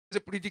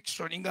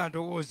prediction nga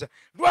ndowooza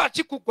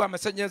lwaki kugwa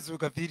amasannyalaze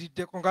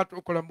gaviiriddeko nga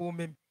tukola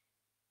muumemi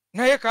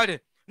naye kale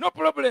no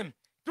problem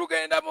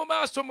tugenda mu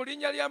maaso mu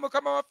linnya lya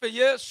mukama waffe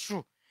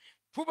yesu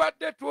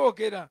tubadde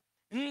twogera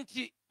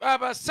nti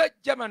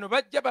abasajja bano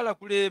bajja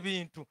balagula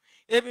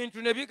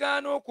ebintu ne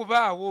bigaana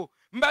okubaawo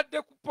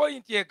mbadde ku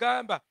pointi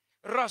egamba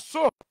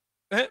raso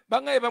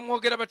bangaye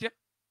bamwogera batya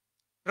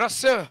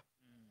raso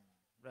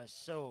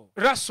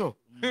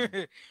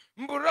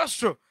mbu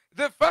raso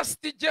the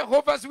first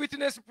Jehovah's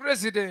Witness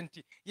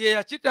president ye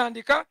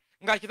yakitandika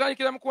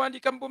ng'akitandikira mu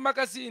kuwandiika mu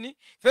magazini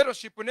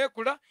fellowship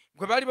nekula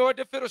gwe baali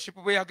bawadde fellowship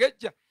bwe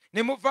yagejja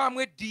ne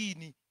muvaamu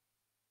eddiini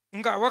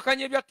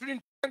ng'awakanya ebya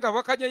Trinity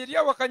ng'awakanya yali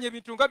awakanya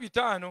ebintu nga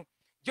 5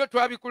 jo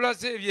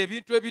twabikulaze ebyo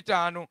ebintu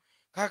 5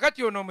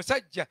 kakati ono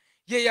omusajja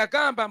ye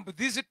yagamba mbu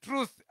this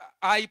truth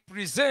I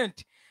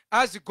present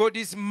as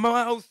God's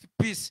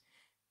mouthpiece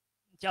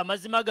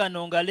amazima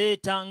gano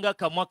ngaleeta nga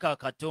kamwa ka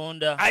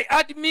Katonda. I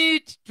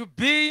admit to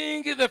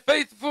being the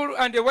faithful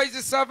and the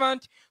wise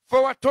servant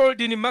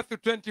foretold in Matthew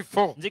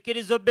 24.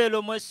 Nzikiriza obbeera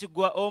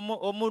omwesigwa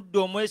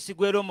omuddu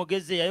omwesigwa era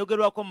omugezi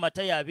yayogerwako mu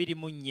Matayo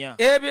 24.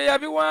 Ebyo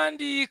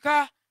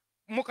yabiwandiika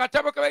mu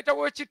katabo ke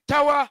bayitawo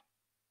Ekittawa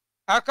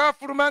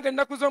akafuluma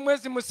ng'ennaku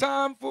z'omwezi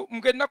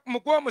 7 mu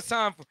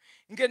Gw'omusanvu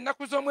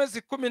ng'ennaku z'omwezi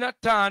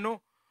 15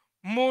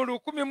 mu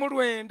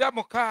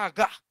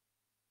 1906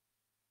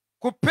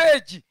 ku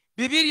peegi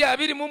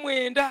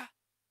 229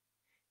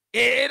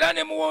 era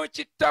ne mu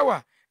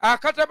Kittawa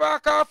akatabo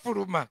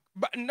akafuluma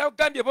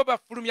nagambye bo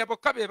bafulumya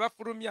bokka be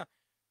bafulumya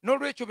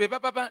n'olwekyo be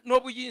baba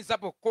n'obuyinza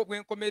bokka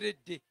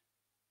obwenkomeredde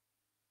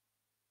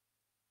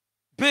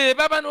be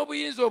baba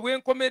n'obuyinza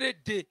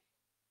obwenkomeredde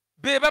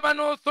be baba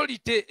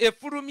n'authority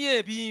efulumya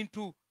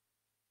ebintu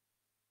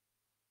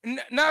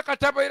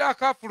n'akatabo era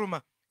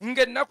akafuluma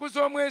ng'ennaku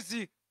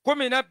z'omwezi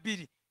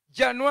 12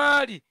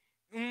 Januari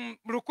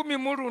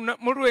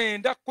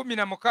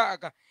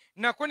 1916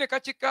 nako ne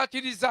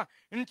kakikatiriza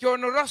nti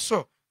ono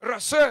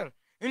Russell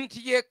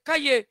nti yekka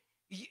ye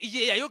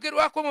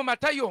yayogerwako mu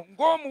Matayo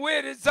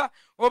ng'omuweereza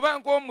oba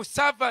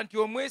ng'omuservant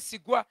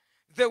omwesigwa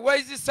the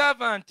wise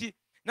servant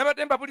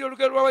nabadde mbabuli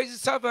olugero lwa wise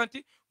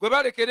servant gwe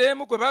balekera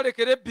emu gwe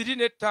balekera 2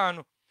 ne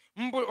 5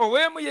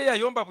 ow'emu ye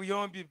yayomba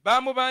buyombi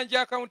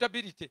bamubanja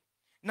accountability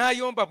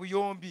n'ayomba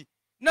buyombi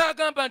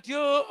n'agamba nti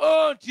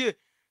nti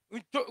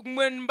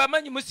mwe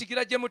mbamanyi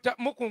musigira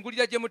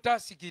mukungulira gye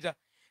mutaasigira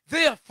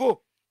therefore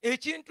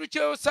ekintu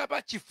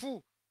kyosaba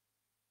kifu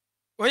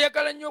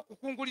oyagala nnyo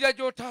okukungulira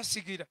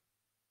gy'otaasigira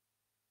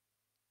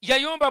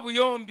yayomba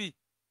buyombi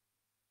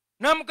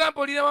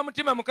n'amugamba olina wa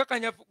mutima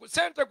mukakanyavu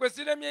sente gwe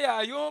ziremye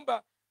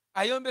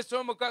ayombesa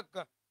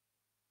omugagga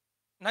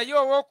naye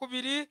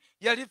owookubiri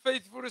yali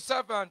faithful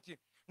servant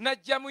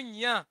n'ajjamu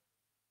 4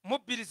 mu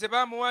 2 ze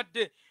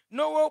baamuwadde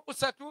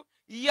n'owookusatu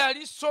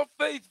yali so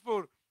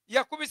faithful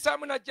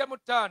yakubisaamu n'ajjamu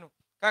 5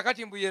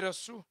 kakati mbu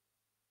Yesu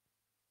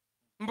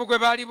mbu gwe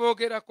baali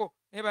boogerako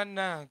ne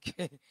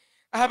bannange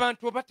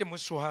abantu oba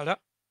temuswala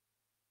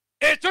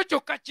ekyo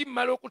kyokka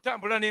kimmala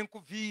okutambula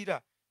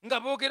n'enkuviira nga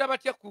boogera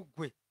batya ku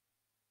ggwe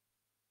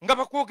nga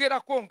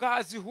bakwogerako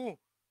ngaazihu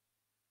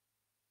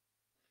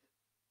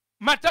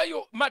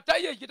Matayo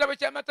ekitabo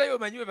kya Matayo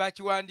omanyi bwe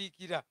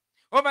bakiwandiikira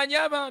omanyi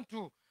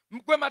abantu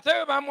gwe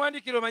Matayo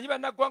baamuwandiikira omanyi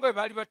bannaggwanga bwe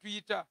baali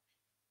batuyita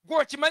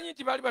gwe okimanyi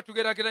nti baali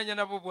batugerageranya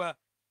nabo bwa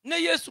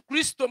ne Yesu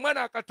Kristo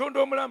mwana wa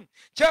Katonda omulamu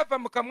kyava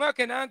mu kamwa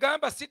ke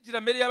n'agamba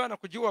siddira mmere y'abaana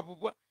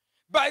kugiwabubwa.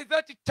 By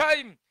that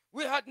time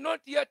we had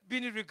not yet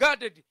been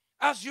regarded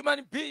as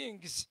human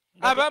beings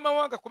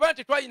abamawanga kuba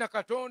nti twalina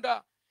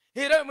Katonda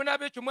era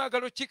munaabeekyo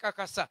mwagalo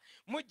kikakasa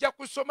mujja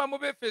kusoma mu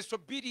Befeso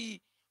 2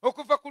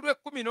 okuva ku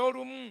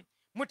lw'11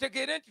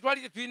 mutegeere nti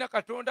twali tetulina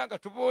Katonda nga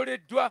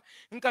tubooleddwa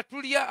nga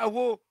tuli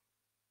awo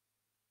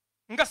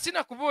nga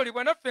sina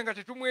kuboolebwa naffe nga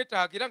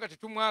tetumwetaagira nga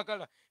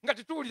tetumwagala nga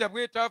tetuwulira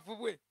bwetaavu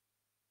bwe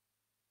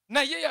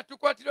naye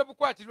yatukwatira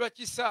obukwatirwa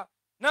kisa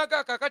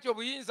naga kakati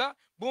obuyinza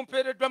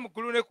bumpeereddwa mu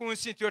ggulu ne ku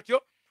nsi nti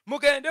otyo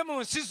mugende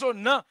mu nsi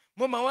zonna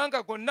mu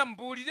mawanga gonna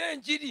mubuulire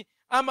enjiri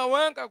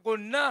amawanga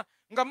gonna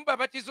nga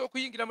mubabatiza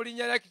okuyingira mu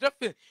linnya lya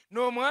Kitaffe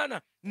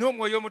n'Omwana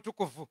n'Omwoyo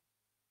Omutukuvu.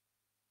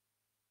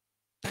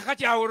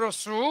 Kakati awo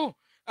Rosu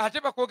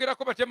ate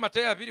bakwogerako batya mu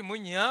Matayo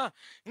 24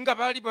 nga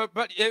baali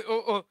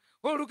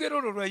olugero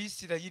olwo lwa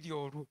Isirayiri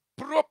olwo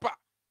proper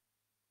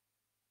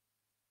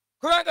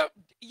kubanga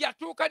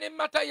yatuuka ne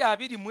Matayo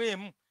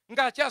 21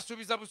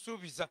 ng'akyasuubiza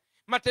busuubiza.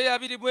 Matayo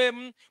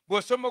 21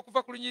 bw'osoma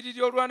okuva ku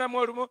lunyiriri olwanamu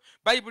olumu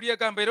Bayibuli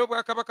egamba era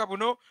obwakabaka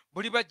buno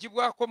buli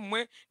bagibwako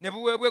mmwe ne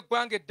buweebwa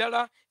eggwanga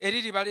eddala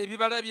eriribala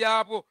ebibala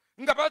byabwo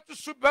nga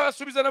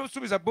basuubiza na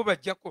busuubiza bo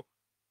bajjako.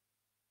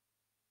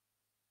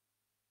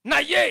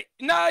 Naye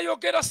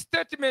n'ayogera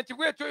statement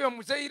bw'etyo oyo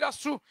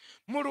Muzeirasu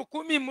mu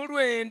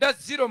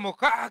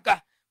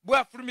 1906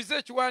 bw'afulumiza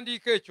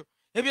ekiwandiiko ekyo.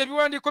 Ebyo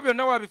ebiwandiiko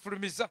byonna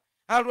waabifulumiza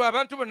alwo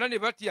abantu bonna ne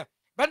batya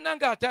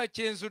bannanga ate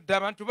akyenzudde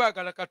abantu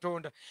baagala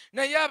Katonda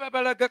naye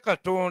ababalaga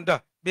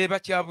Katonda be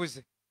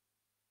bakyabuze.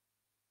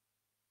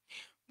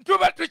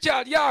 tuba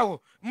tukyali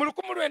awo mu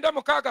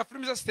 1906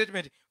 afulumya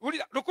statement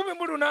ulira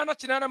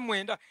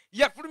 1889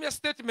 yafulumya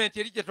statement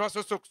eri gye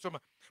twasoose okusoma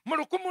mu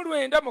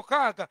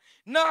 1906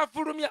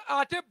 n'afulumya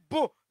ate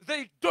bo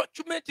they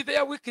document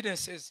their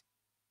weaknesses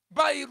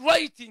by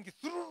writing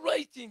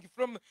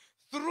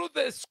through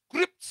the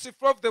scripts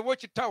of the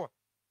watchtower.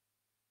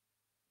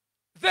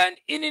 Then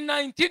in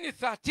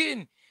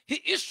 1913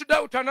 he issued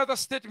out another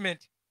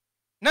statement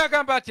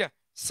n'agamba atya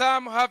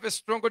some have a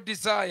strong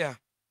desire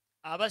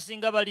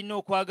abasinga balina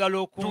okwagala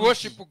to okungi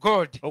worship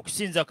God.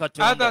 okusinza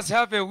Katonda, Others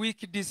have a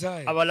weak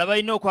desire. abalala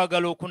balina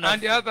okwagala And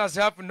okunafu, others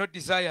have no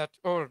desire at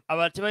all.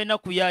 abalala tebalina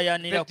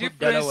kuyaayaanira The ku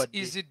ddala difference wadde.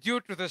 is due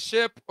to the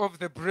shape of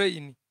the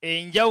brain.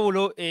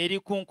 Enjawulo eri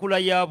ku nkula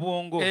ya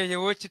bwongo.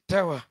 Eyo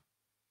wekitawa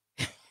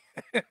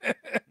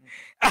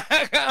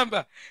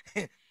agamba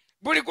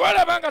buli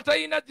gwolaba nga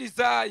talina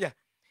desire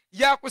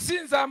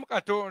yakusinzaamu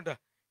Katonda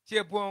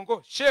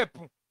kyebwongo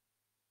shepu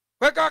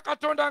kwega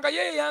Katonda nga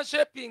yeye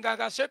yanshepinga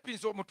nga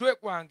shepinze omutwe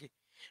gwange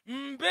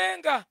mbe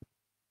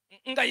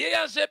nga yeye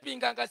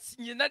yanshepinga nga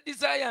nyina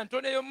desire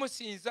ntono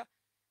ey'omusinza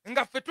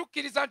nga ffe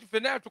tukkiriza nti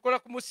ffenna tukola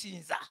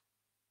kumusinza.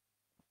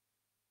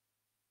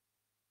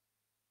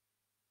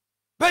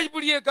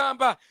 Bayibuli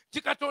egamba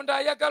ti Katonda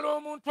ayagala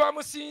omuntu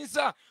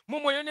amusinza mu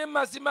mwoyo ne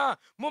mazima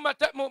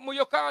mu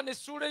Yokaana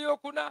essuula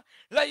ey'okuna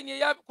layini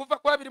kuva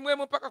ku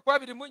 21 mpaka ku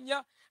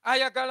 24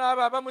 ayagala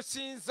abo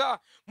abamusinza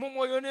mu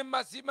mwoyo ne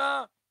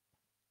mazima.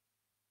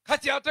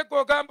 Kati ate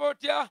gw'ogamba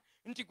otya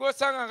nti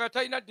gw'osanga nga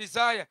talina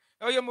desire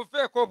oyo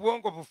muveeko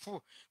obwongo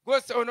bufu.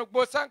 Ono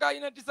gw'osanga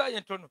alina desire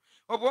ntono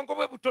obwongo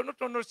bwe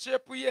butonotono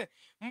sheepu ye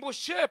mbu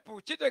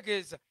sheepu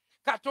kitegeeza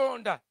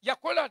Katonda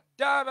yakola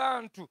dda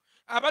abantu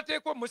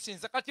abateeka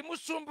omusinza kati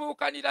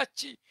musumbuukanira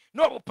ki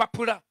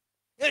n'obupapula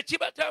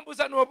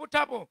ekibatambuza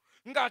n'obutabo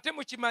ng'ate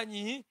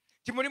mukimanyi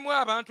timulimu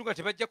abantu nga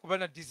tebajja kuba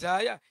na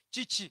desire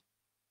kiki.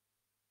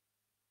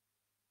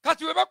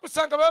 Kati we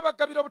bakusanga baba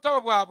bagabira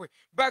obutabo bwabwe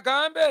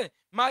bagambe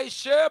my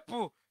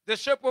shape, the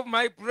shape of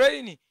my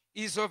brain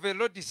is of a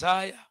low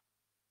desire.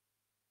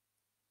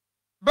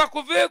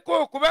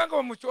 Bakuveeko kubanga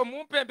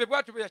omumpembe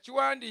bwatu bwe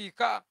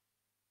yakiwandiika.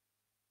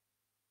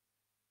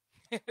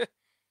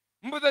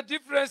 But the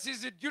difference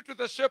is due to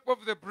the shape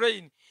of the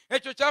brain.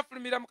 Ekyo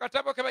kyafulumira mu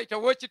katabo ke bayita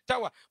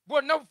watchtower.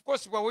 Bonna of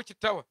course bwa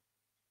watchtower.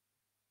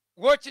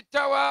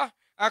 Watchtower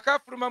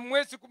akafuluma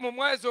mu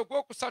mwezi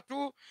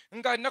ogwokusatu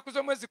nga nnaku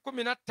z'omwezi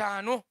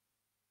 15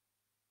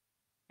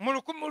 mu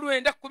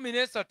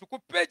 1913 ku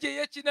peegi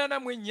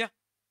ey'ekinaana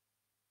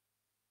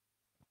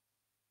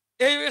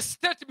eyo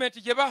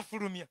statement gye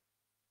baafulumya.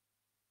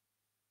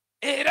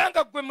 Era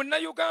nga gwe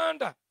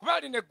munnayuganda kuba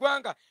alina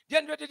eggwanga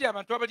lyandibadde ly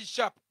abantu abali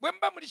sharp bwe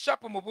muba muli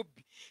sharp mu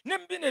bubbi ne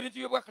mubina ebintu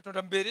by'obwa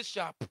Katonda mubeere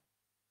sharp.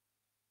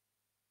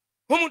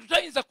 Omuntu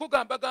tayinza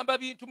kugambagamba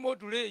bintu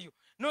module eyo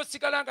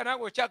n'osigala nga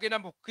naawe okyagenda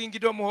mu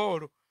kingdom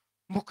hall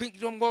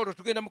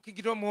tugenda mu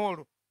kingdom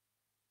hall.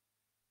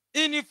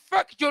 In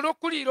fact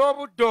olw'okuliira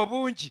obudde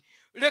obungi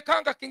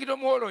lekanga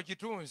kingdom hall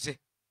ogitunze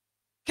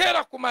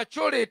keera ku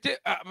makya oleete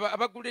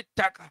abagula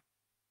ettaka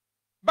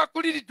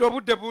bakuliridde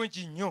obudde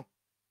bungi nnyo.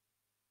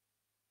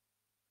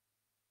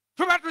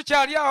 Tuba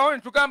tukyali awo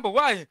ne tugamba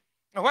waayi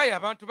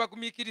abantu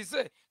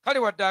bagumiikirize kale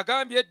wadde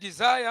agambye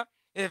desire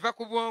eva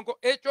ku bwongo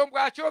ekyo mbw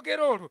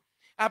akyogera olwo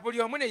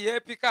buli omu ne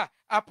yeepika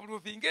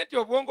apuluvinge nti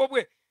obwongo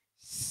bwe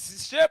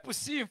sheepu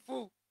si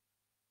nfu.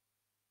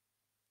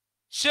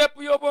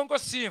 Sheepu y'obwongo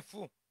si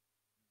nfu.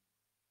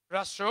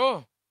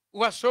 Laso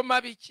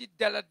wasoma biki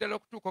ddala ddala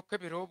okutuuka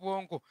okukebera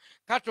obwongo?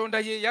 Katonda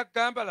ye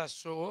yagamba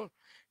laso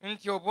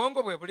nti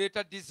obwongo bwe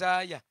buleeta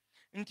desire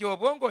nti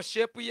obwongo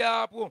sheepu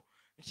yaabwo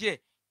nti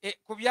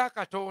ku bya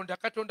Katonda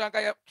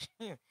nga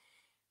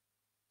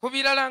ku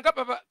birala nga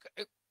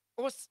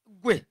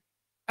gwe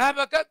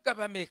abagagga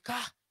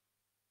bameka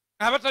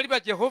abatali ba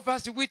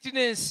Jehovah's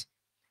Witness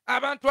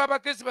abantu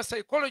abagezi ba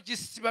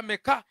psychologists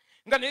bameka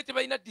nga naye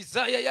tebalina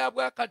desire ya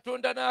bwa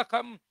Katonda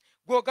n'akamu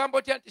gw'ogamba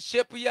otya nti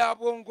sheepu ya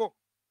bwongo.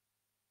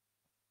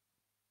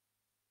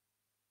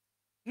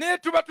 Naye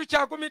tuba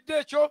tukyagumidde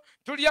ekyo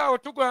tuli awo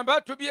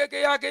tugamba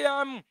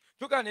tubyegeyageyamu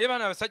tugana naye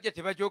baana abasajja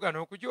tebajooga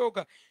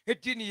n'okujooga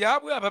eddiini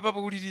yaabwe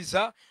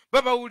ababawuliriza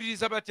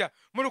batya.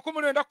 Mu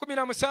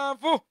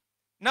 1917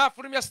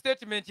 n'afulumya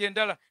statement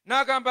endala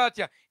n'agamba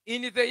atya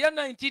in the year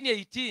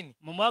 1918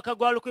 mu mwaka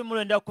gwa when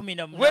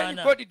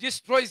 1918 God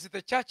destroys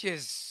the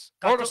churches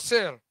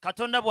wholesale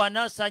Katonda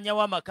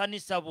bw'anaasaanyawo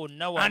amakanisa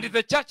bonna and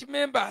the church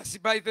members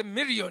by the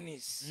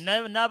millions,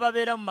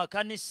 n'ababeera mu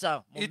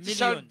makanisa mu it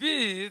shall miliyoni,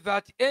 be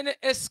that any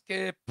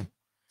escape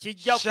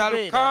kijja shall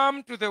kubeera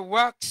come to the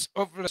works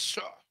of the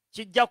soul.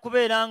 kijja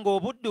kubeera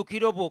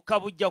ng'obuddukiro bwokka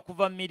bujja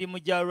kuva mu mirimu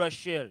gya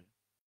Rachel.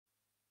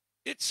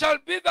 It shall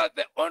be that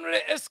the only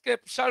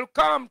escape shall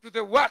come to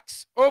the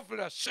works of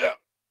the soul.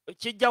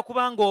 Kijja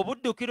kuba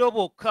ng'obuddukiro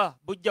bwokka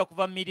bujja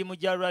kuva mu mirimu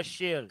gya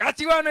Rachel.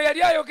 Kati wano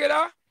yali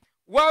ayogera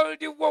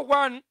World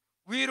War I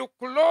will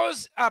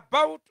close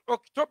about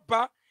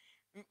October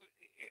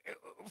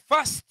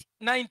 1st,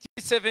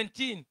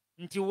 1917.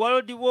 Nti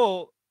World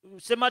War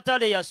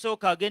Sematale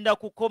yasooka agenda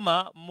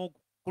kukoma mu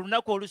ku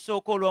lunaku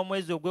olusooka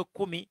olw'omwezi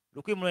ogw'ekkumi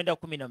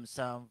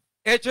 1917.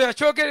 ekyo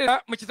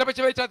yakyogerera mu kitabo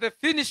kye bayita the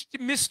finished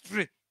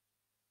mystery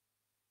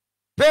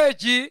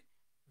peegi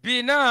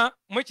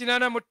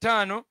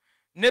 485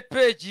 ne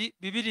peegi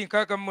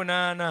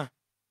 268.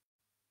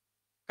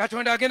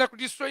 Katonda agenda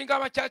kudistroyinga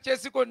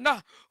amakyachesi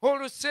gonna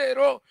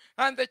oluseero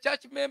and the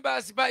church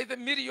members by the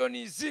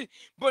millions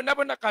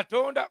bonna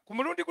Katonda ku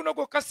mulundi guno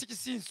gwokka si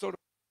kisinsolo.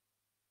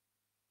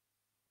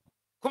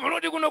 Ku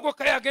mulundi guno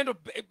gwokka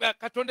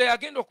Katonda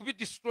yagenda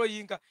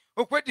okubidistroyinga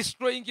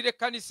okwedistroyingira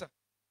ekkanisa.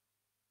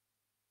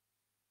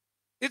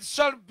 It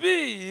shall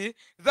be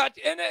that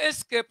any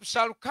escape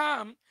shall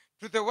come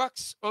to the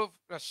works of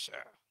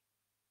Russia.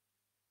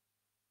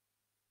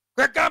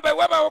 Kwegamba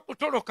wabaawo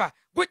okutoloka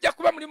gujja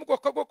kuba mulimu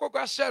gwokka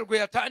gwa Shell gwe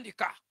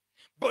yatandika.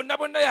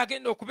 Bonna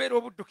yagenda okubeera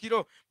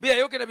obuddukiro, bye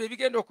yayogera bye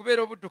bigenda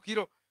okubeera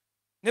obuddukiro.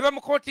 Ne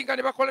bamukootinga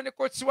ne bakola ne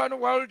kootsi wano.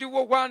 World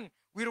War I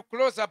will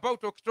close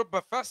about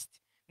October 1st,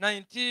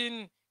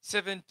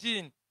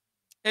 1917.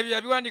 Ebyo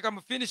yabiwandiika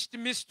mu Finished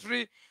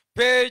Mystery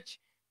page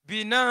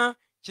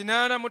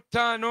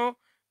 485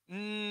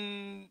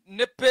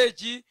 ne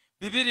page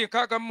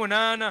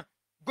 268.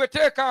 Gwe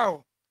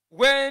teekaawo.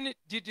 When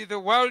did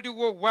World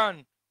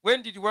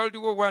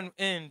War I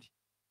end?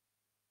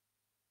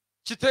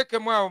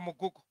 Kiteekemu awo mu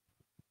Google.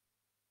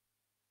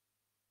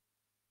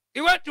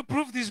 You want to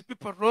prove these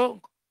people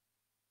wrong.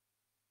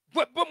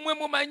 Gwe mwe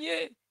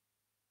mumanye.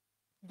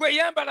 Gwe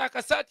yambala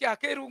akasaati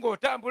akeeru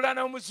ng'otambula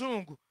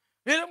n'omuzungu.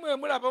 Era mwe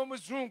mulaba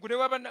omuzungu ne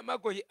waba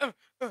namagoye.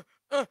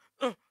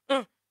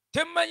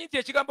 Temumanyi nti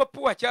ekigambo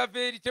puwa kyava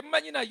eri.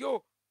 Temumanyi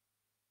nayo.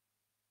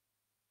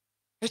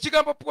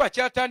 Ekigambo puwa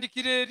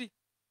kyatandikira eri.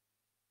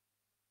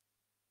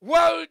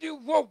 World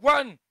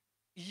War I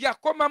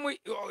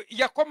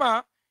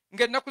yakoma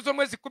ng'ennaku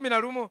z'omwezi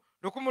 11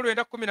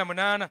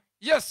 1918.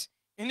 Yes,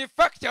 in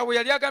fact awo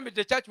yali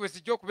agambidde church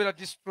wezijja okubeera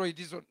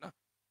destroyed zonna.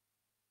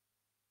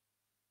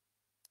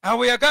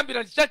 Awo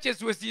yagambira nti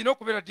churches wezirina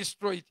okubeera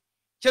destroyed.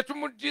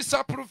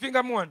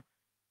 Kyetumudisapprovingamu wano.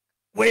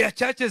 Were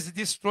churches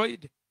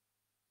destroyed?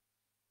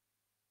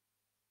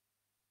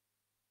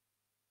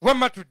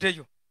 Wamma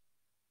tuddeyo.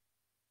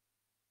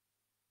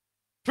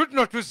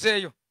 Tuno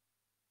tuzzeeyo.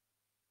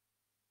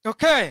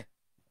 Okay.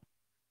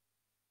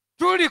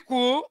 Tuli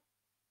ku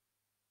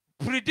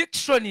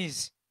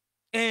predictions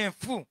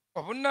enfu,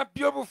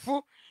 obunnabbi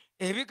obufu,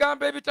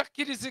 ebigambo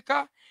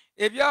ebitakkirizika,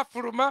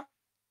 ebyafuluma.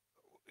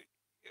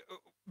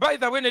 By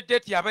the way, ne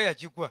date yaba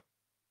yagigwa.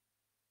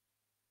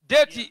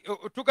 Date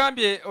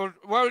tugambye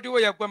World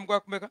War yagwa mu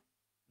gwakumeka?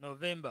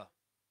 November.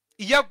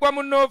 Yagwa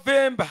mu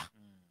November.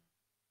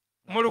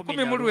 Mu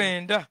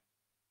 1918.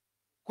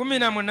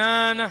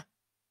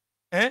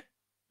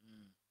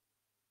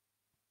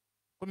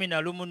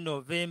 11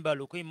 November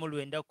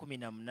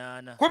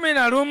 1918.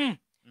 11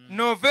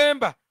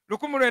 November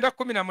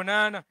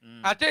 1918.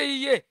 Ate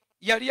iye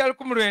yali ya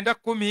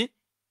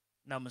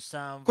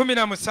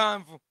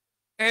 1917.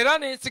 Era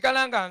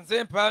nensigala nga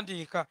nze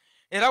mpandiika.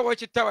 Era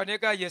wekitawa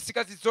nega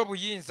yesigazizza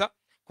obuyinza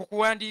ku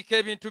kuwandiika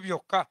ebintu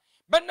byokka.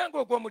 Bannange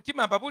ogwo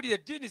omutima mbabulire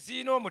eddiini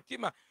zirina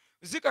omutima.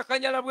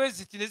 Zikakanyala bwe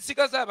ziti ne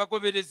zisigaza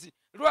abagoberezi.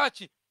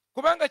 Lwaki?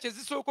 Kubanga kye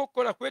zisooka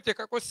okukola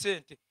kweteekako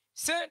ssente.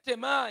 Ssente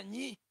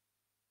maanyi.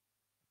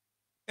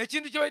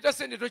 Ekintu kye bayita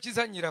ssente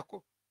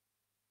tokizannyirako.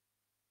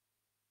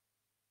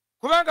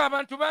 Kubanga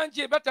abantu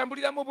bangi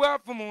batambulira mu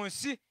bwavu mu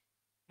nsi.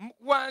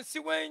 Wansi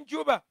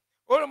w'enjuba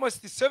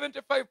almost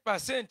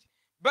 75%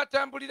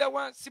 batambulira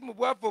wansi mu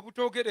bwavu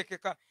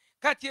obutoogerekeka.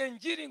 Kati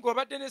enjiri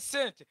ng'obadde ne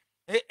ssente,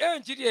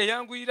 enjiri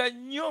eyanguyira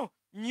nnyo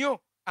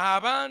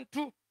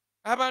abantu.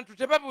 Abantu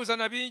tebabuuza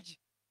na bingi.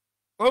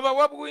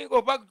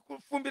 Oba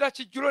kufumbira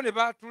kijjulo ne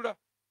baatula.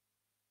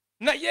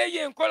 Naye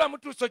ye enkola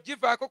mutuuso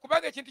givaako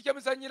kubanga ekintu kye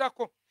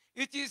muzannyirako.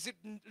 It is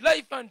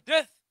life and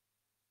death.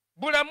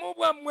 Bulamu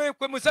bwammwe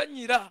kwe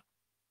muzannyira.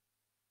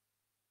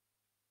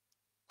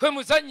 Kwe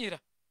muzannyira.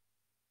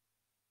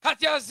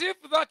 Kati as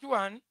if that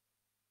one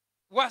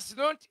was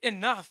not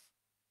enough.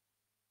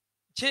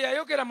 Kye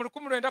yayogera mu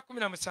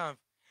 1917.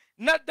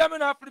 N'addamu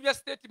n'afulumya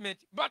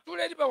statement.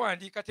 Batuula eri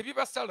bawandiika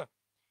tebibasala.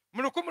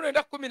 Mu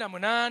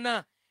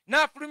 1918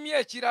 n'afulumya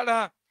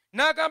ekirala.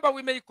 N'agamba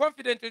we may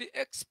confidently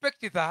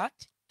expect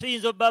that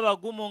tuyinza obba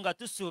abagumu nga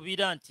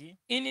tusuubira nti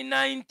in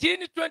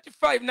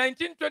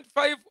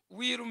 1925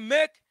 will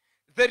make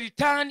the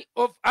return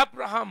of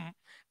Abraham,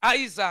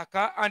 Isaac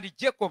and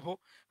Jacob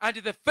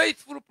and the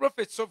faithful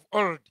prophets of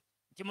old.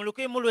 Nti mu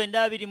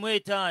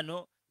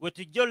 1925 we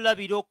tujja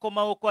olulabira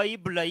okukomawo kwa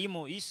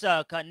Ibulayimu,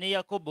 Isaaka ne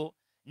Yakobo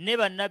ne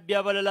bannabbi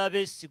abalala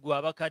abeesigwa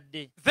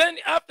abakadde. Then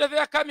after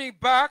their coming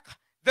back,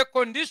 the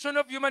condition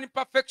of human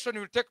perfection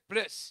will take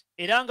place.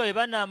 Era nga bwe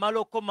banaamala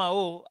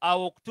okukomawo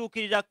awo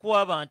okutuukirira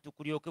kw'abantu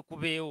kulyoke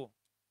kubeewo.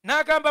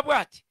 N'agamba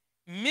bw'ati,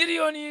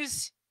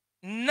 millions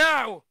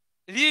now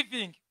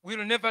living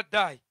will never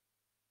die.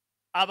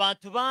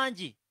 Abantu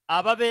bangi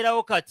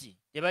ababeerawo kati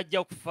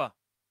tebajja kufa.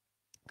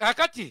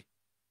 Kaakati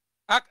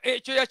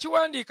ekyo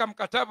yakiwandiika mu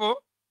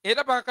katabo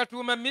era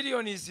bakatuuma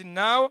millions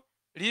now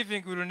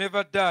living will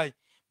never die.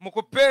 Mu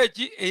ku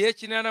peegi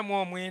ey'ekinaana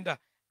mu omwenda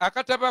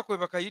akatabo kwe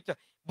bakayita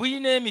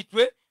buyina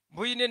emitwe,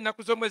 buyina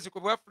ennaku z'omwezi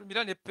kwe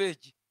bwafulumira ne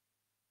peegi.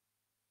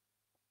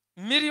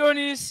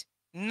 Millions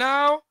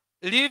now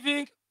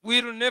living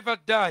will never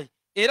die.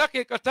 Era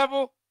ke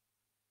katabo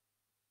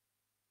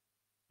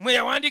mwe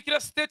yawandiikira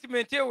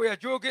statement eyo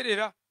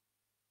yagyogerera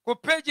ku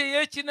peegi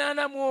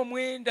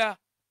ey'ekinaana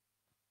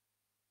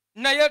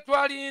naye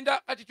twalinda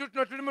kati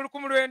tuno tuli mu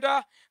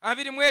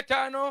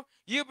 1925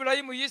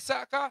 Ibulayimu,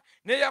 Isaaka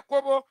ne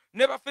Yakobo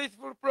ne ba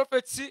faithful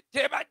prophets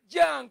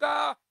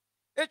tebajjanga.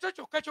 Ekyo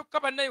kyokka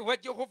bannaye wa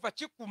Jehova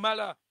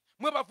kikumala.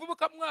 Mwe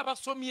bavubuka mwe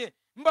abasomye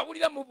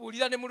mbawulira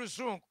mubuulira ne mu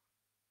Luzungu.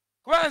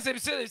 Kubanza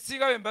ebiseera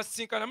ebisinga bwe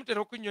mbasinkana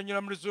mutera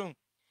okunnyonnyola mu Luzungu.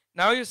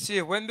 Now you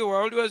see, when the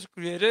world was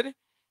created,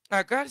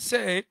 God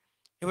said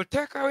He will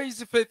take away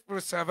His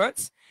faithful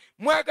servants.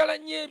 Mwagala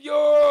nnyo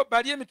ebyo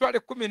bali emitwalo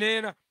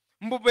 14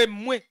 mbube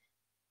mmwe.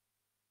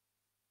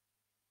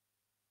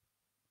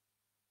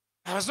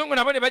 Abazungu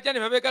nabo ne bajja ne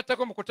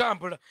babeegattako mu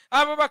kutambula.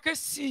 Abo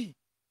bakessi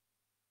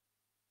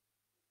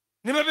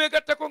ne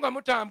babeegattako nga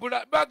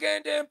mutambula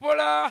bagenda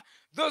empola.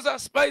 Those are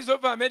spies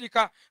of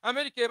America.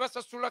 America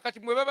ebasasula kati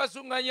mwe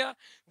babazuŋŋanya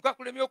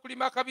mukakulemya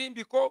okulima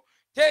akabimbiko.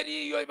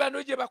 Teriyo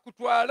bano gye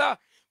bakutwala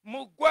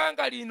mu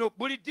ggwanga lino.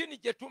 Buli ddiini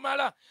gye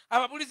tumala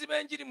ababulizi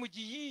b'enjiri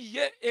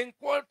mugiyiiye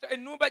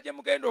ennumba gye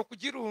mugenda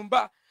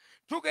okugirumba.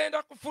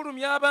 Tugenda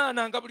kufulumya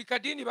abaana nga buli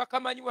kadiini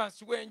bakamanyi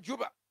wansi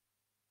w'enjuba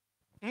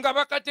nga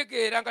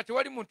bakategeera nga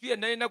tewali muntu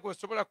yenna yenna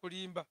gw'osobola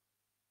kulimba.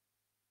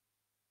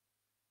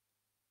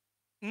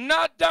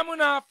 N'addamu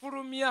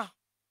n'afulumya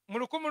mu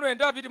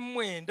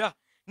 1929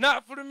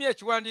 n'afulumya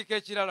ekiwandiiko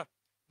ekirala.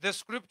 The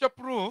scripture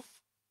proof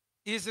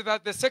is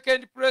that the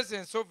second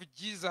presence of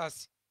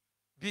Jesus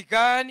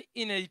began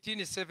in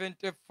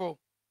 1874.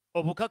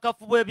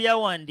 Obukakafu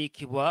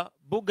bw'ebyawandiikibwa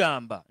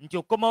bugamba nti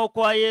okukomawo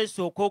kwa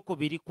Yesu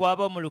okwokubiri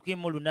kwaba mu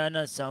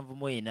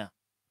 1874.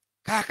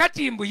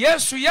 Kaakati mbu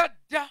Yesu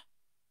yadda.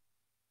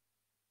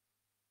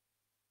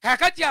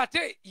 Kaakati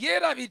ate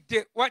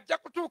yeerabidde wajja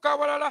kutuuka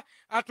awalala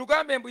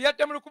atugambe mbu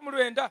yadda mu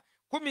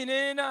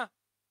 1914.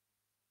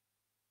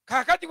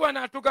 Kaakati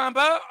wano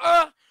atugamba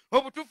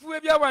obutuufu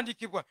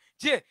bw'ebyawandiikibwa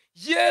tye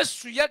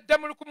Yesu yadda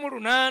mu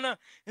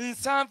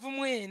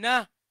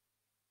 1874.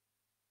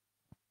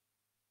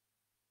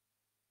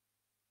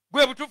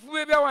 Bwe butuufu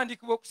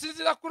bw'ebyawandiikibwa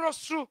okusinziira ku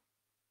Rosu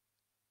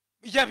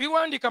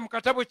yabiwandiika mu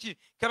katabo ki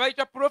ke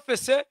bayita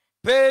Prophecy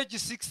page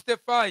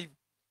 65.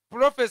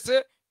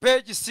 Prophecy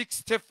page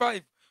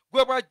 65.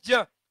 Gwe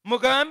bwajja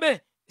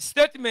mugambe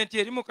statement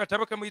eri mu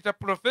katabo ke muyita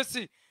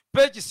Prophecy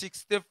page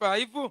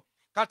 65.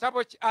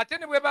 Katabo ki ate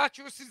ne bwe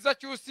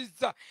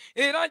bakyusizza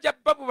era nja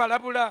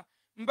babubalabula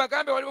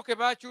mbagambe waliwo ke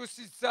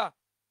bakyusizza.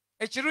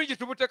 Ekirungi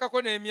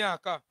tubuteekako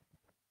n'emyaka.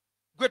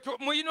 Gwe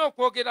muyina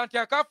okwogera nti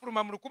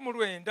akaafuluma mu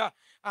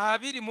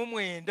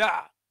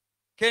 1929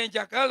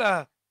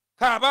 kenjagala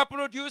kaaba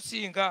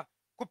producinga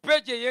ku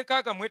peegi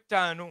ey'enkaaga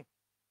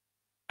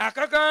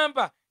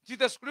akagamba nti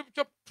the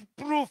scripture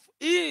proof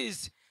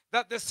is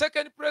that the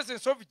second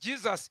presence of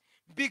Jesus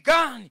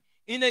began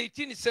in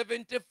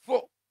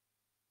 1874.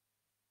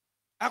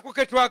 Ako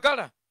ke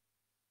twagala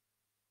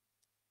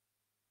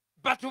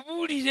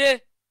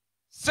batubuulire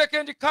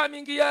second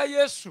coming ya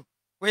Yesu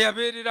we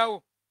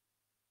yabeererawo.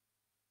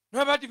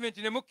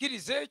 N'Abadiventi ne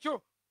mukkiriza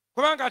ekyo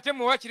kubanga ate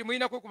muwakiri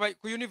muyinako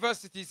ku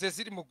universities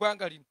eziri mu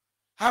ggwanga lino.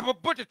 Abo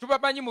bo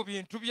tetubamanyi mu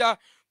bintu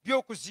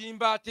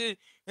by'okuzimba ate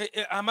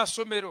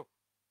amasomero.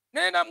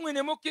 Naye nammwe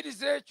ne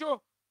mukkiriza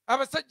ekyo.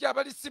 Abasajja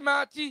abali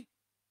simaati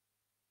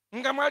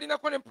nga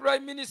mwalinako ne prime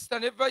minister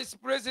ne vice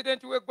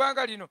president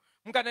w'eggwanga lino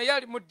nga naye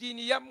ali mu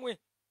ddiini yammwe.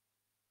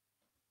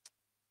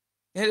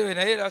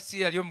 Naye era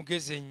si yali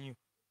omugezi ennyo.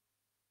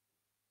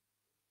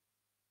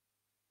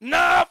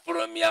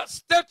 N'afulumya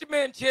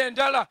statement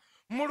endala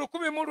mu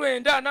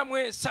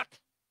 1943.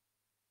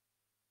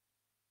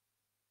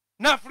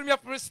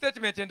 N'afulumya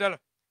statement endala.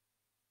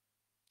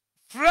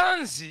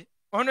 France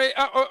ono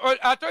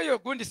ate oyo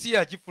gundi si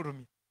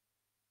yagifulumya.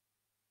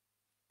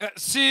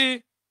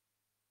 Si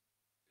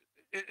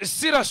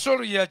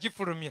Rasolo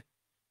yagifulumya.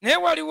 Naye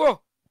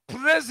waliwo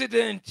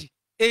president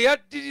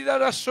eyaddirira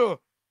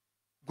Rasolo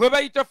gwe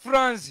bayita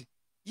France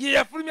ye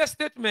yafulumya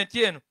statement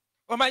eno.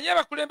 Omanye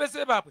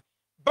abakulembeze baabwe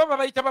baba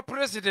bayita ba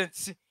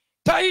presidents.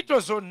 Tayito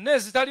zonna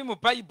ezitali mu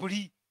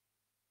Bayibuli.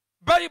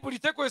 Bayibuli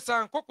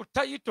tekwesa nko ku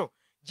tayito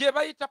gye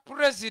bayita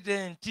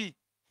president.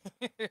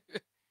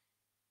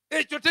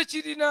 Ekyo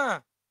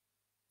tekirina.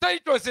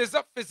 Tayito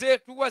ezaffe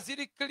zeetuwa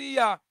ziri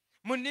clear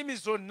mu nnimi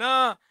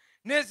zonna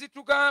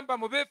nezitugamba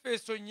mu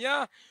Befeso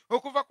 4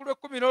 okuva ku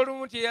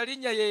 11 nti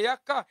eyalinnya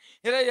yeyakka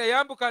era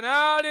yayambuka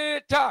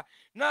n'aleeta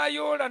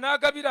n'ayoola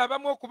n'agabira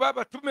abamu okuba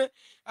abatume,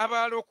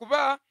 abalala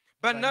okuba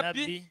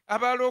bannabbi,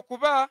 abalala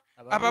okuba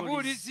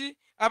ababuulizi,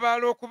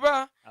 abalala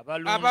okuba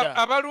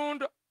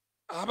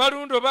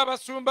abalunda oba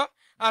abasumba,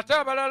 ate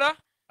abalala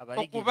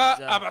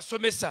okuba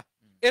abasomesa.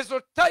 Ezo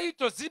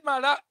tayito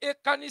zimala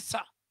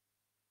ekkanisa.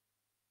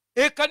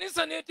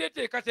 Ekkanisa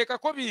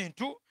neteteekateekako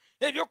bintu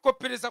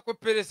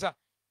ebyokoppereza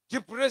ti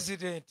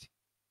pulezidenti.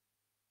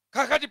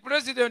 Kakati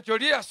pulezidenti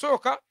oli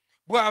yasooka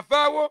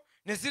bw'avaawo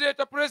ne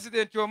zireeta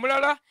pulezidenti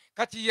omulala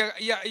kati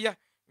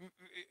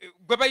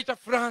gwe bayita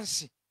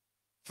France,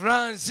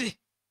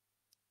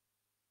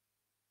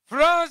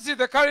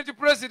 the current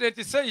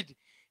president, said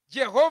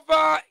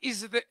Jehovah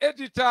is the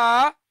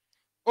editor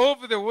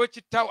of the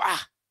watchtower.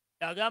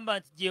 agamba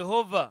nti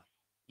Jehova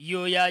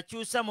y'oyo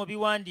akyusa mu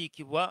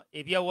biwandiikibwa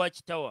ebya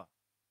watchtower.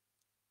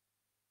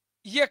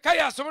 Yekka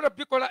yasobola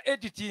bikola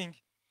editing.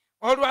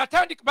 Olwo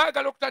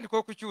baagala okutandika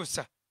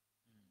okukyusa,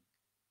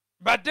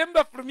 baddemu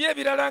bafulumye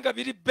ebirala nga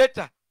biri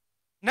beta,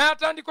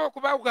 n'atandika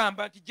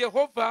okubagamba nti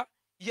Jehova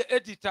ye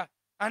editor,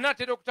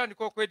 anaatera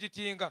okutandika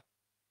okweditinga.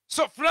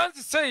 So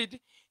Franz said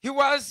he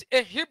was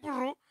a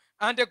Hebrew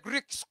and a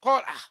Greek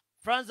scholar.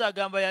 Franz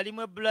agamba yali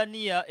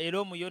Mwebbulaniya era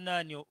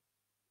Omuyonaani,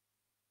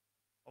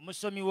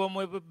 omusomi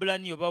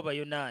w'Omwebbulaniya oba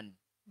Abayonaani.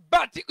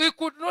 But he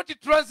could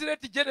not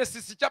translate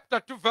Genesis chapter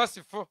 2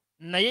 verse 4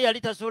 naye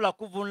yali tasobola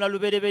kuvunula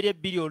lubereberye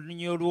 2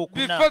 olunyonyi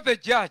olwokuna before the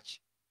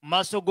judge. mu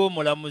maaso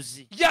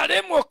g'omulamuzi.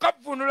 Yalemwa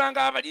okavunula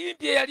nga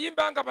abalimbi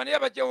eyalimba nga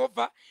banaye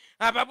Jehova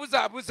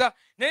ababuzaabuza,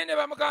 naye ne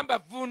bamugamba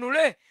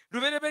vunule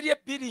lubereberye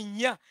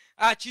 2:4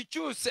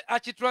 akikyuse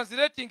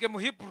akitranslating mu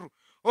Hebrew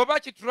oba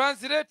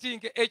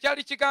kitranslating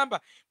ekyali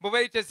kigamba bwe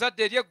bayita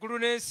ezzadde ery'eggulu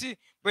n'ensi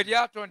bwe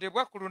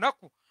lyatondebwa ku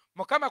lunaku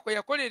Mukama kwe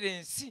yakolera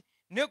ensi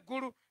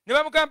n'eggulu, ne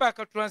bamugamba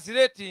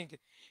akatranslating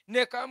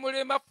ne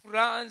kamulema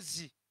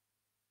Franzi,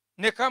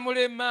 ne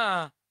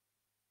kamulema.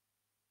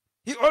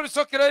 He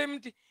also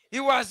claimed he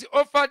was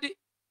offered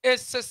a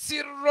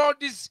Cecil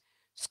Rhodes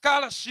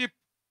scholarship.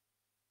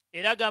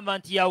 Era agamba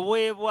nti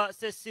yaweebwa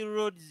Cecil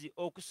Rhodes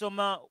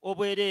okusoma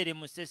obwereere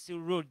mu Cecil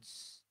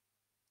Rhodes.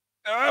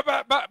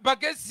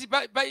 Bagezi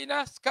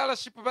balina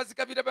scholarship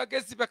bazigabira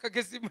bagezi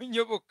bakagezi mu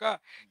nnyo bokka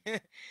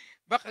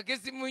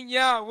bakagezi mu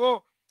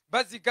nnyo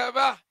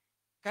bazigaba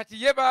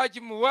kati ye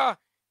baagimuwa.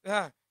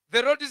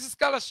 The Rhodes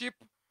scholarship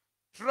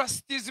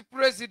trustees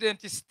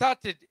president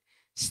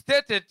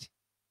stated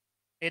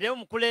Era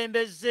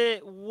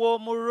omukulembeze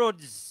w'omu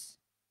Rhodes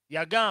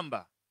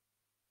yagamba,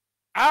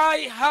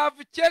 I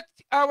have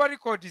checked our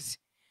records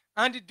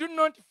and do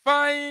not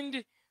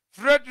find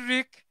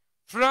Frederick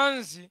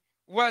Franz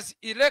was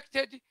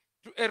elected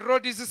to a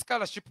Rhodes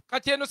scholarship.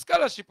 Kati eno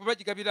scholarship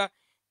bagigabira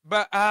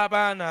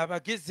abaana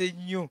abageze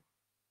ennyo.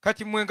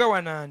 Kati mwenga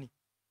wanaani?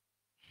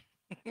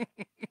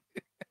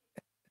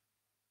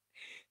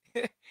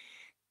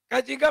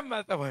 Kati nga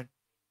Martha wano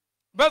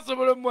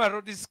basobola omuwa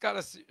Rhodes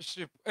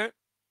scholarship.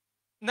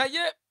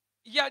 Naye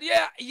yali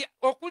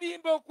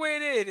okulimba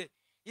okwereere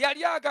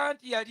yali aga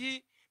nti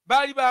yali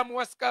baali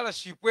bamuwa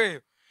scholarship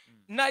eyo,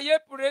 naye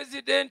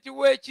pulezidenti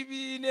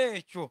w'ekibiina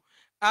ekyo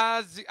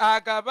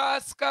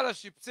agaba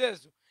scholarships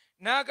ezo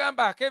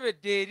n'agamba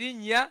akebedde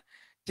erinnya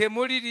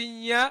temuli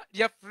linnya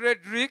lya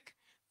Frederick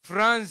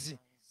Franz.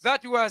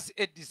 That was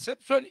a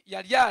deception.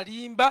 Yali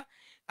alimba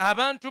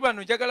abantu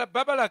bano, njagala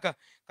babalaga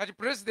kati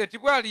pulezidenti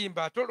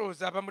bw'alimba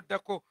atolooza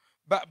abamuddako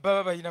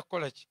baba balina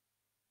kukola ki?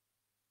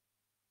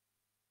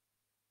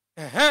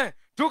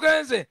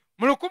 Tugenze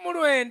mu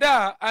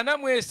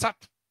 1943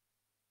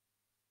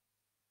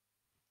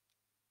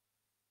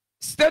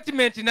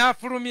 statement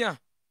n'afulumya,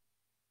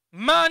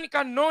 man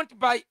cannot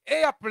by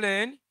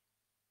airplane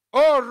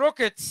or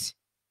rockets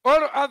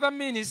or other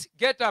means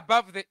get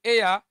above the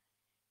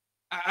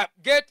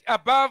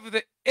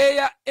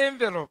air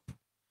envelope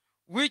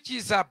which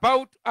is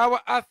about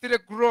our earthly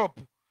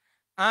globe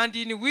and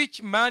in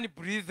which man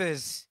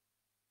breathes.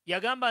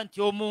 Yagamba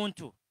nti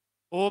omuntu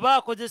oba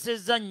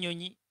akozesezza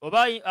nnyonyi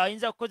oba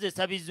ayinza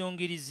kukozesa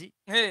bizungirizi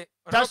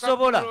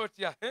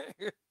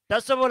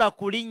tasobola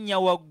kulinnya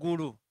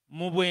waggulu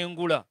mu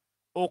bwengula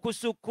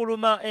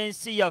okusukkuluma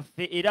ensi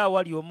yaffe era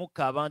awali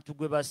omukka abantu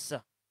gwe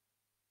bassa.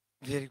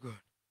 Very good.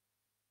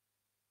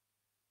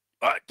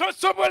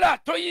 Tosobola,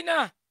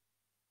 toyina.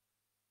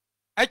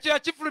 Ekyo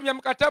kifulumya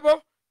mu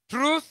katabo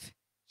Truth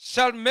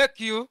Shall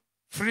Make You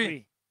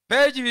Free.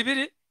 Page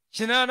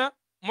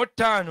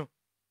 285.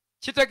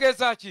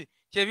 Kitegeeza ki?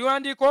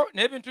 Kyebiwandiiko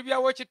n'ebintu bya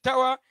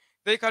watchtower,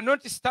 they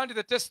cannot stand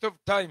the test of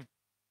time.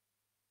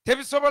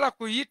 Tebisobola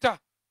kuyita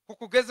ku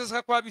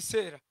kugezesa kwa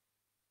biseera.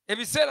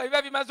 Ebiseera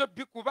biba bimaze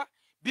bikuba,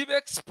 biba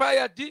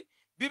expired,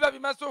 biba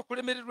bimaze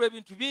okulemererwa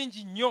ebintu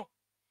bingi nnyo.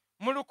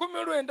 Mu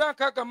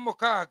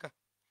 1966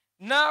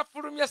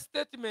 n'afulumya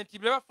statement,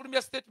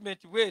 bafulumya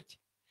statement bweti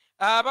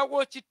aba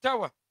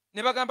watchtower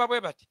ne bagamba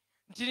bwe bati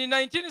nti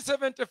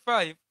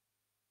 1975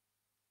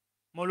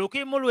 mu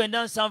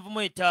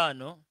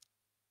 1975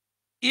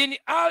 in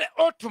early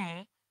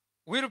autumn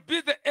will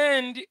be the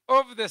end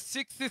of the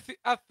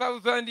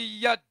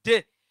 60,000-year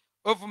day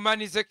of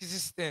man's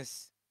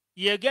existence.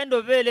 Yegenda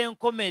obeera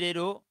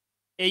enkomerero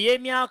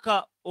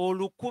ey'emyaka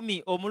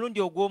 1000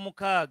 omulundi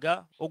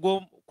ogw'omukaaga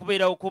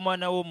ogw'okubeerawo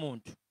kw'omwana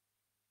w'omuntu.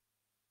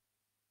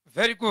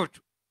 Very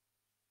good.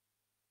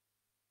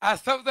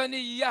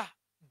 1,000-year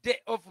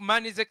day of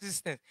man's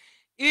existence.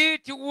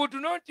 It would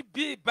not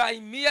be by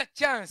mere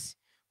chance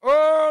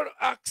or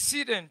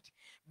accident,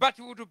 but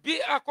would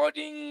be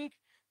according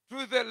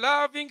to the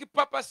loving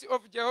purpose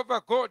of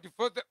Jehovah God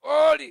for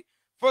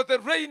the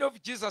reign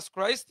of Jesus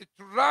Christ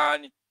to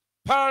run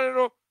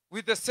parallel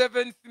with the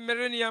seventh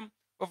millennium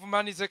of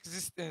man's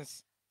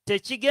existence.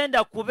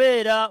 tekigenda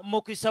kubeera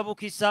mukisa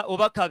bukisa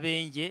oba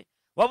kabenje,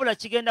 wabula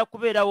kigenda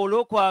kubeerawo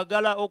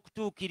olw'okwagala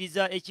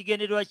okutuukiriza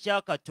ekigendererwa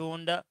kya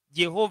Katonda,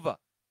 Jehova,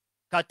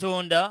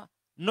 Katonda,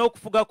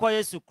 n'okufuga kwa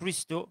Yesu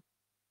Kristo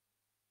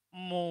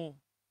mu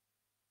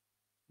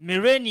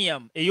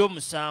millennium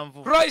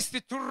ey'omusanvu.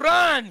 Christ to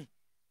run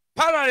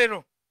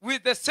parallel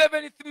with the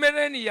seventh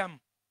millennium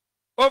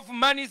of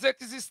man's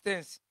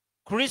existence.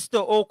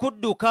 Kristo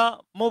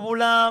okudduka mu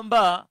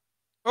bulamba,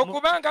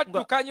 okubanga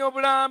addukanya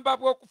obulamba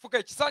bw'okufuga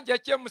ekisanja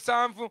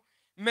ky'emusanvu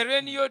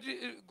millennium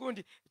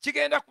gundi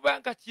kigenda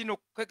kubanga kino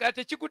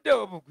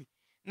tekiguddewo bugwi,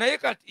 naye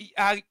kati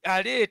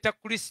aleeta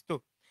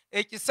Kristo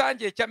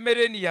ekisanja ekya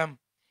millennium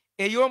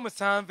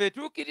ey'omusanvu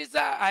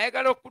etuukiriza,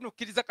 ayagala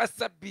okunukkiriza ka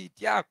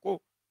sabbiiti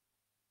ako.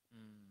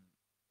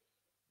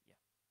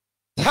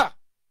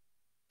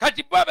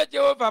 Kati bo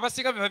Jehova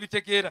abasinga be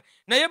babitegeera,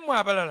 naye mmwe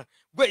abalala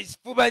gwe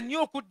fuba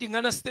nnyo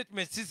okuddingana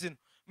statements zino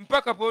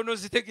mpaka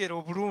bw'onoozitegeera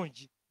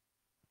obulungi,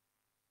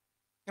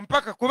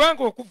 mpaka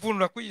kubanga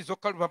okuvunula kuyinza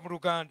okukaluba mu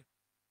Luganda,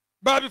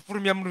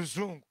 baabifulumya mu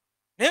Luzungu,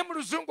 naye mu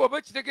Luzungu oba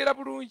ekitegeera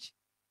bulungi.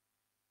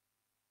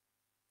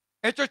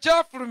 Ekyo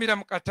kyafulumira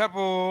mu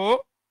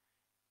katabo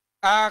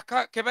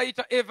ke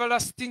bayita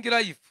Everlasting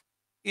Life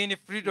in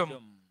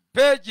Freedom,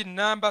 page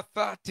number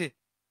 30,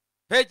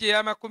 page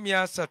eya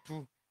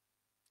 30.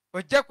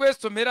 Ojja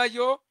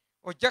kwesomerayo,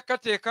 ojja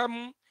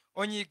kateekamu,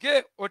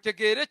 onyige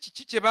otegeere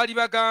kiki kye baali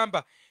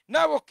bagamba,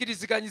 naawe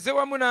okkiriziganyize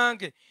wamu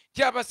nange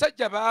ti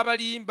abasajja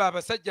baabalimba,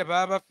 abasajja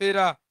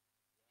baabafera.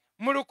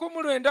 Mu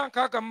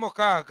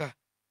 1966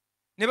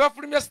 ne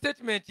bafulumya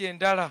statement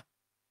endala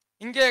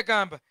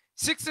ng'egamba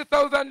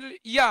 6,000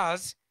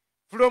 years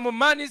from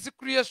man's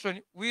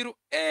creation will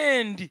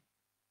end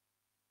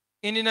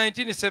in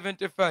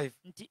 1975.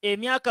 Nti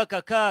emyaka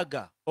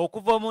 6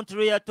 okuva omuntu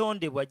lwe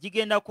yatondebwa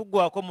gigenda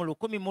kuggwako mu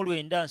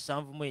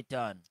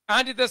 1975.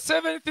 And the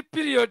seventh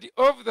period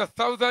of the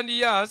 1,000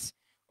 years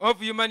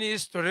of human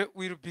history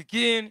will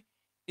begin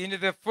in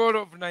the fall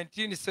of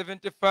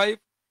 1975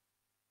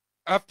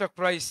 after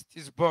Christ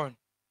is born.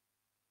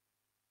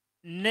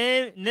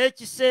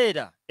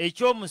 N'ekiseera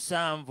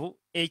eky'omusanvu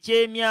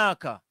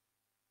eky'emyaka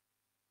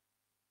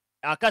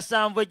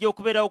akasanvu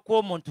egy'okubeerawo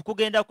kw'omuntu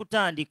kugenda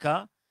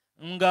kutandika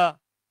nga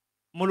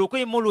mu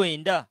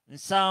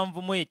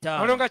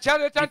 1975. Olwo nga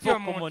kyaleeta nti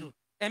omuntu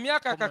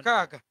emyaka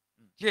 6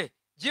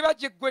 giba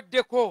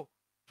giggweddeko,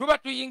 tuba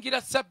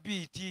tuyingira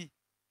sabbiiti.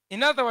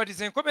 In other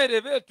words, enkomerero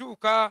eba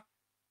etuuka.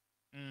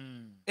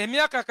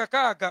 Emyaka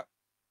 6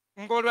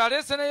 ng'olwo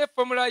aleese naye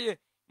formula ye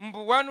mbu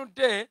 1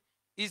 day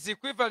is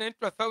equivalent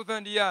to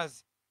 1,000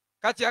 years.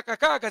 Kati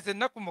akakaaga ze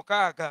nnaku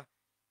 6,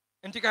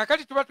 nti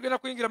kaakati tuba tugenda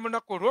kuyingira mu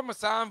lunaku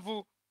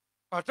olw'omusanvu,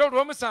 ate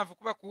olw'omusanvu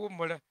kuba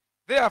kuwummula.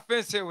 Therefore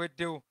ensi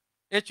eweddewo.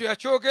 Ekyo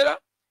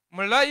yakyogera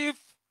mu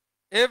Life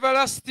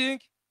Everlasting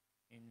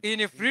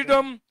in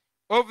Freedom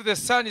of the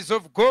Sons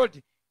of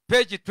God,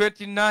 page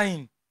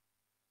 29.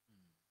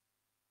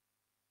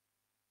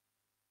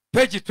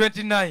 Page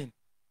 29.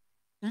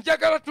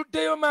 Njagala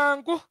tuddeyo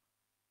mangu,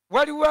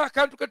 waliwo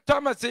akantu ke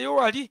tutamazeeyo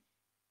wali,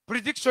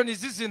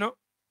 predictions zino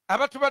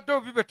abatubadde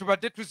obubi bwe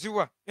tubadde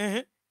tuziwa.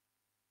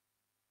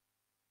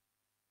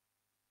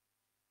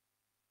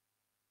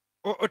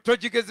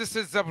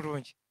 Togigezesezza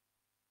bulungi.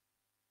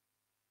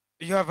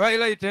 You have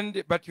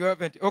highlighted but you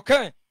haven't.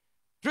 Okay,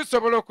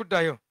 tusobola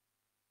okuddayo.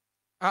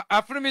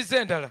 Afulumiza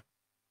endala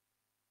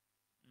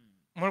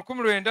mu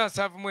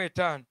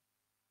 1975.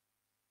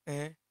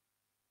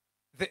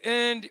 The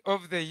end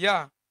of the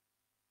year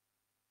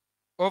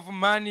of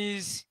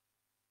man's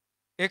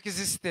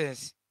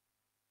existence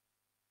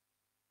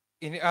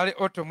in early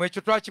autumn.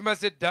 Ekyo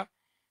twakimaze dda,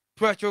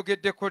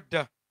 twakyogeddeko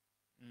dda.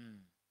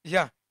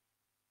 Yeah.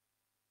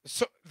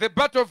 So the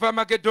battle of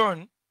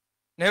Armageddon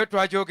nayo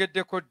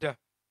twagyogeddeko dda.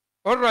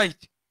 All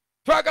right.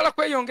 Twagala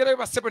kweyongerayo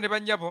bassebo ne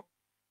bannyabo.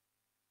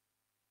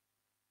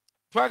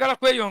 Twagala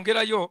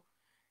kweyongerayo.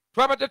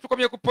 Twabadde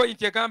tukomye ku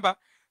point egamba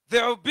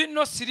there will be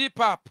no slip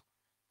up.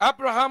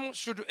 Abraham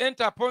should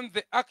enter upon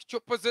the actual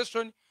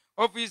possession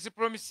of his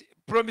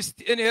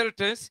promised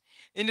inheritance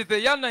in the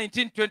year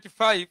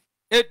 1925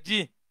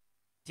 AD.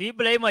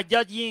 Ibulayimu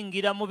ajja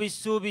yingira mu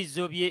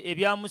bisuubizo bye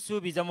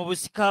ebyamusuubiza mu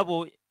busika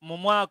bwe mu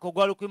mwaka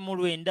ogwa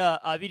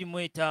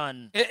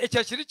 1925.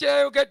 Ekyo kiri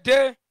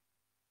kyeyogedde.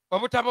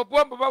 Obutabo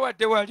bwombo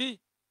bawadde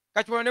wali,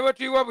 kati wane we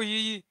tuyiwa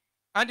buyiyi.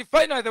 And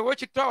finally the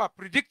watchtower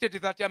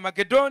predicted that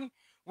Armageddon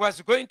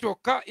was going to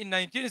occur in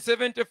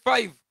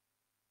 1975.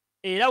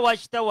 Era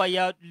watchtower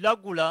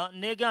yalagula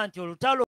nega nti olutalo